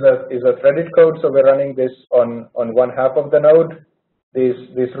is a threaded code. So we're running this on 1/2 of the node.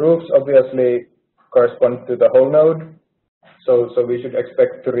 These roofs obviously correspond to the whole node, so we should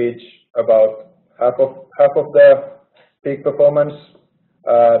expect to reach about half of the peak performance.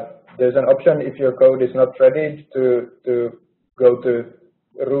 There's an option if your code is not ready to go to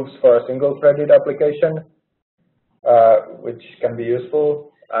roofs for a single threaded application, which can be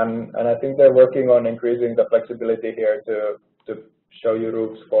useful. And I think they're working on increasing the flexibility here to show you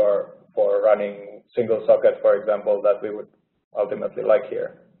roofs for running single socket, for example, that we would ultimately like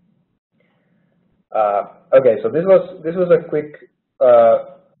here. Okay, so this was a quick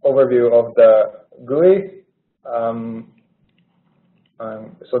overview of the GUI.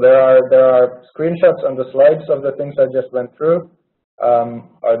 So there are screenshots on the slides of the things I just went through.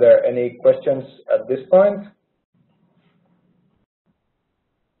 Are there any questions at this point?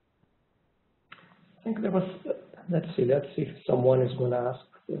 I think there was, let's see if someone is going to ask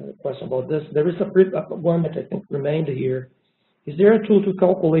a question about this. There is one that I think remained here. Is there a tool to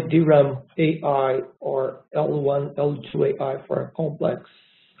calculate DRAM AI or L1, L2 AI for a complex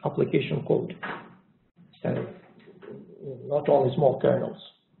application code? And not only small kernels.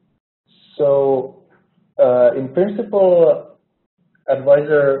 So in principle,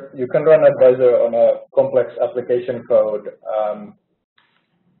 Advisor, you can run Advisor on a complex application code.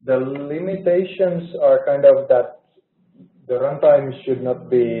 The limitations are kind of that the runtime should not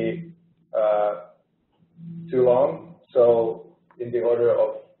be too long. So in the order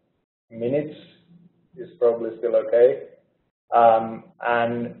of minutes is probably still okay.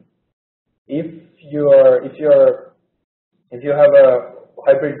 And if you have a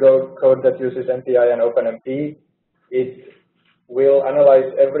hybrid code that uses MPI and OpenMP, it will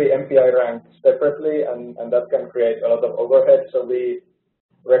analyze every MPI rank separately, and that can create a lot of overhead. So we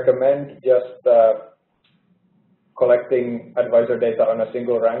recommend just collecting Advisor data on a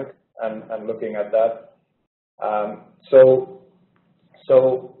single rank and looking at that. So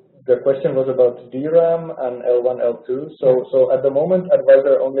the question was about DRAM and L1, L2. So at the moment,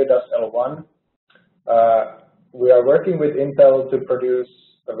 Advisor only does L1. We are working with Intel to produce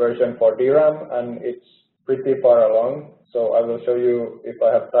a version for DRAM, and it's pretty far along. So I will show you, if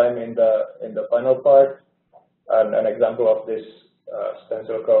I have time in the final part, an example of this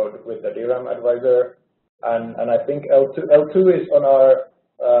stencil code with the DRAM Advisor. And I think L2 is on our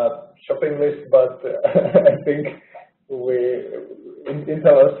shopping list, but I think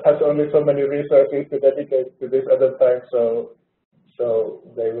Intel has only so many resources to dedicate to this other time, so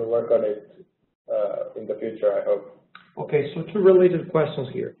they will work on it in the future, I hope. Okay, so two related questions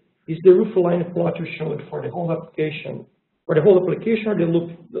here. Is the Roofline plotter showed for the whole application, or the the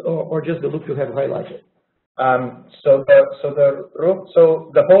loop, or just the loop you have highlighted? So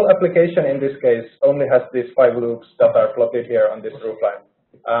the whole application in this case only has these 5 loops that are plotted here on this roofline.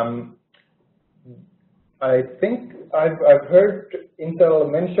 I think I've heard Intel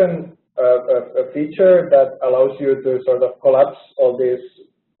mention a feature that allows you to sort of collapse all these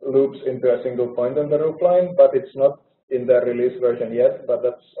loops into a single point on the roofline, but it's not in the release version yet. But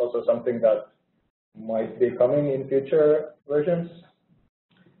that's also something that might be coming in future versions.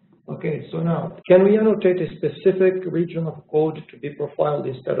 Okay, so now, can we annotate a specific region of code to be profiled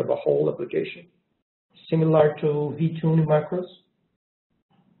instead of a whole application, similar to vTune macros?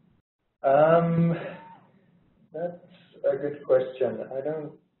 That's a good question. I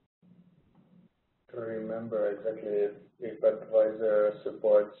don't remember exactly if Advisor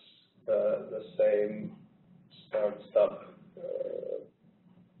supports the same start-stop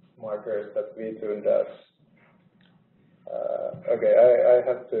markers that vTune does. Okay, I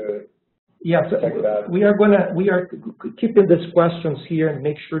have to check that. We are keeping these questions here and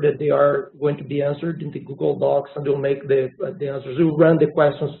make sure that they are going to be answered in the Google Docs, and we'll make the answers. We'll run the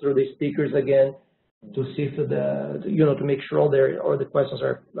questions through the speakers again to see if to make sure all the questions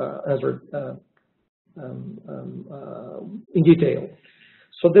are answered in detail.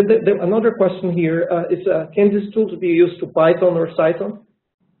 So another question here is, can this tool be used to Python or Cython?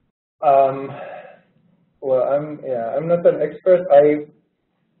 Well, I'm not an expert. I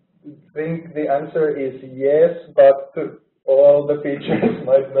think the answer is yes, but all the features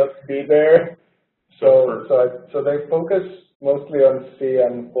might not be there. So they focus mostly on C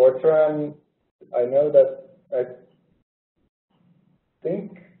and Fortran. I know that I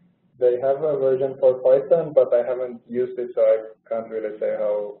think they have a version for Python, but I haven't used it, so I can't really say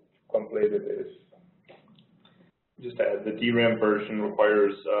how complete it is. Just to add, the DRAM version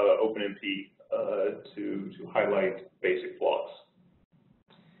requires OpenMP to highlight basic blocks.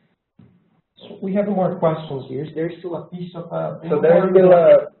 So we have more questions here. There's still a piece of so there's still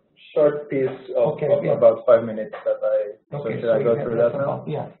a short piece of about 5 minutes that so should I go through that now?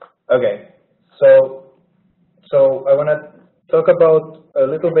 Yeah. Okay. So I want to talk about a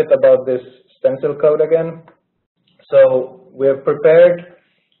little bit about this stencil code again. So we have prepared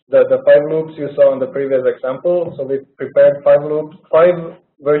the 5 loops you saw in the previous example. So we've prepared 5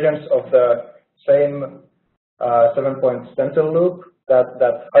 versions of the same 7-point stencil loop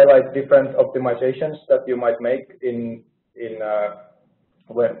that highlight different optimizations that you might make in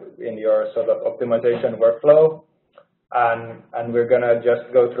your sort of optimization workflow, and we're gonna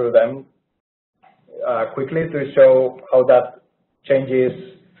just go through them quickly to show how that changes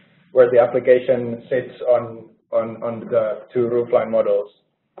where the application sits on the 2 roofline models.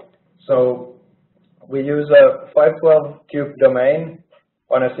 So we use a 512 cube domain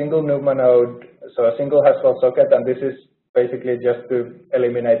on a single NUMA node, so a single Haswell socket, and this is basically just to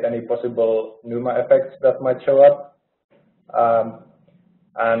eliminate any possible NUMA effects that might show up.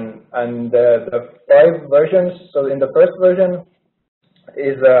 And the 5 versions, so in the first version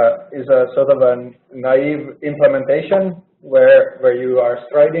is a sort of a naive implementation where you are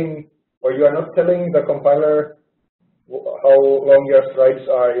striding, or you are not telling the compiler how long your strides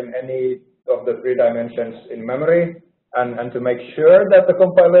are in any of the 3 dimensions in memory, and to make sure that the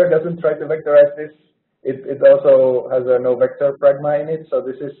compiler doesn't try to vectorize this, it also has a no vector pragma in it. So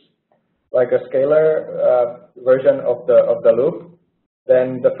this is like a scalar version of the loop.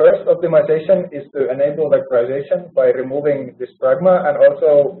 Then the first optimization is to enable vectorization by removing this pragma and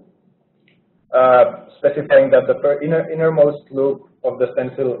also specifying that the innermost loop of the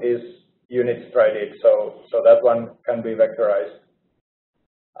stencil is unit strided, so that one can be vectorized.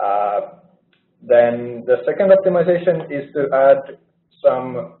 Then the second optimization is to add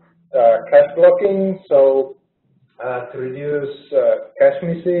some cache blocking, so to reduce cache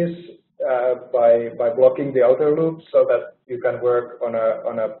misses by blocking the outer loop, so that you can work on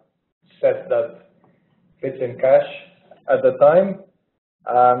a set that fits in cache at the time.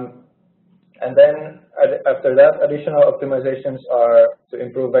 And then after that, additional optimizations are to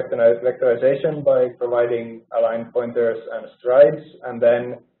improve vectorization by providing aligned pointers and strides, and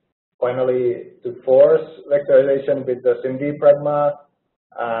then finally to force vectorization with the SIMD pragma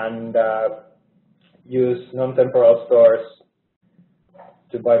and use non-temporal stores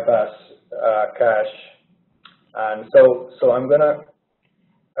to bypass cache. And so I'm gonna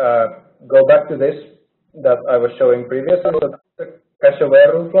go back to this that I was showing previously. So the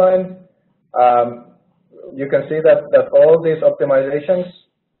cache-aware roofline. You can see that all these optimizations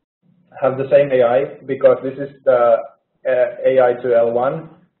have the same AI, because this is the AI to L1.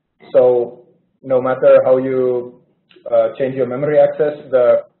 So no matter how you change your memory access,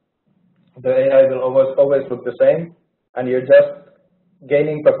 the AI will always look the same, and you're just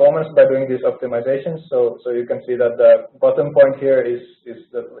gaining performance by doing these optimizations. So you can see that the bottom point here is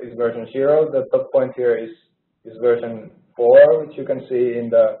version 0. The top point here is version 4, which you can see in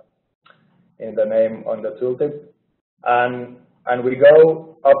the name on the tooltip, and we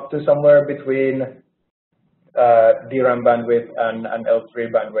go up to somewhere between DRAM bandwidth and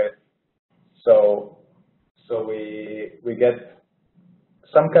L3 bandwidth. So we get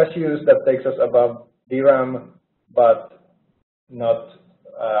some cache use that takes us above DRAM, but not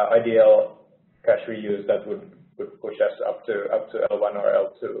ideal cache reuse that would push us up to L1 or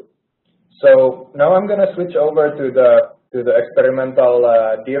L2. So now I'm going to switch over to the experimental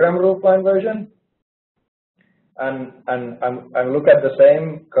DRAM roofline version, and look at the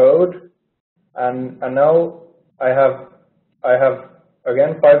same code, and now I have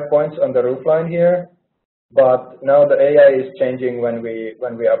again 5 points on the roofline here, but now the AI is changing when we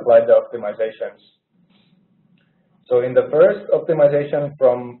apply the optimizations. So in the first optimization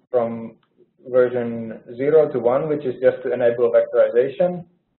from version 0 to 1, which is just to enable vectorization,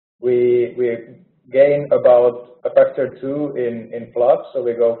 we gain about a factor 2 in flops, so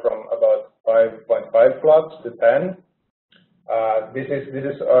we go from about 5.5 flops to 10. This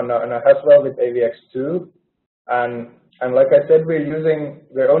is on a Haswell with AVX2, and like I said,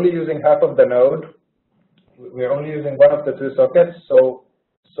 we're only using half of the node. We're only using one of the 2 sockets, so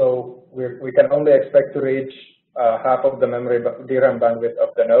we can only expect to reach half of the memory DRAM bandwidth of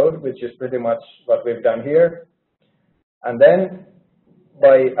the node, which is pretty much what we've done here. And then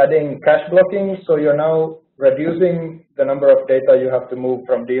by adding cache blocking, so you're now reducing the number of data you have to move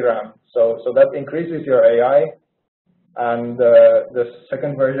from DRAM. So that increases your AI, and the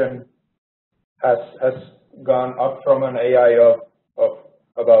second version has gone up from an AI of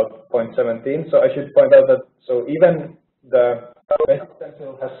about 0.17. So I should point out that even the basic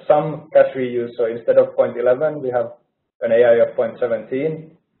stencil has some cache reuse. So instead of 0.11, we have an AI of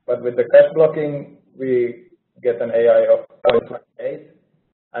 0.17. But with the cache blocking, we get an AI of 0.28.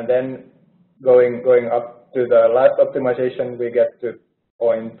 And then going up to the last optimization, we get to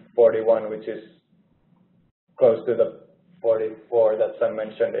 0.41, which is close to the 44 that Sam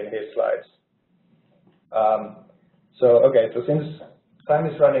mentioned in his slides. Okay, so since time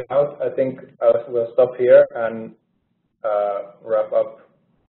is running out, I think we'll stop here and wrap up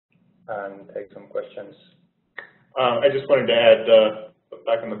and take some questions. I just wanted to add,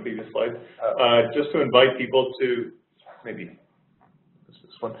 back on the previous slide, just to invite people to, maybe this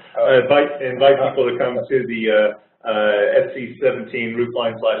is one, invite people to come to the SC17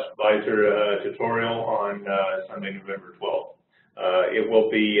 Roofline/Advisor tutorial on Sunday, November 12th. It will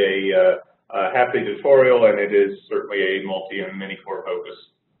be a half-day tutorial, and it is certainly a multi and mini-core focus.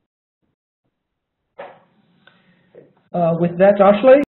 With that, Ashley?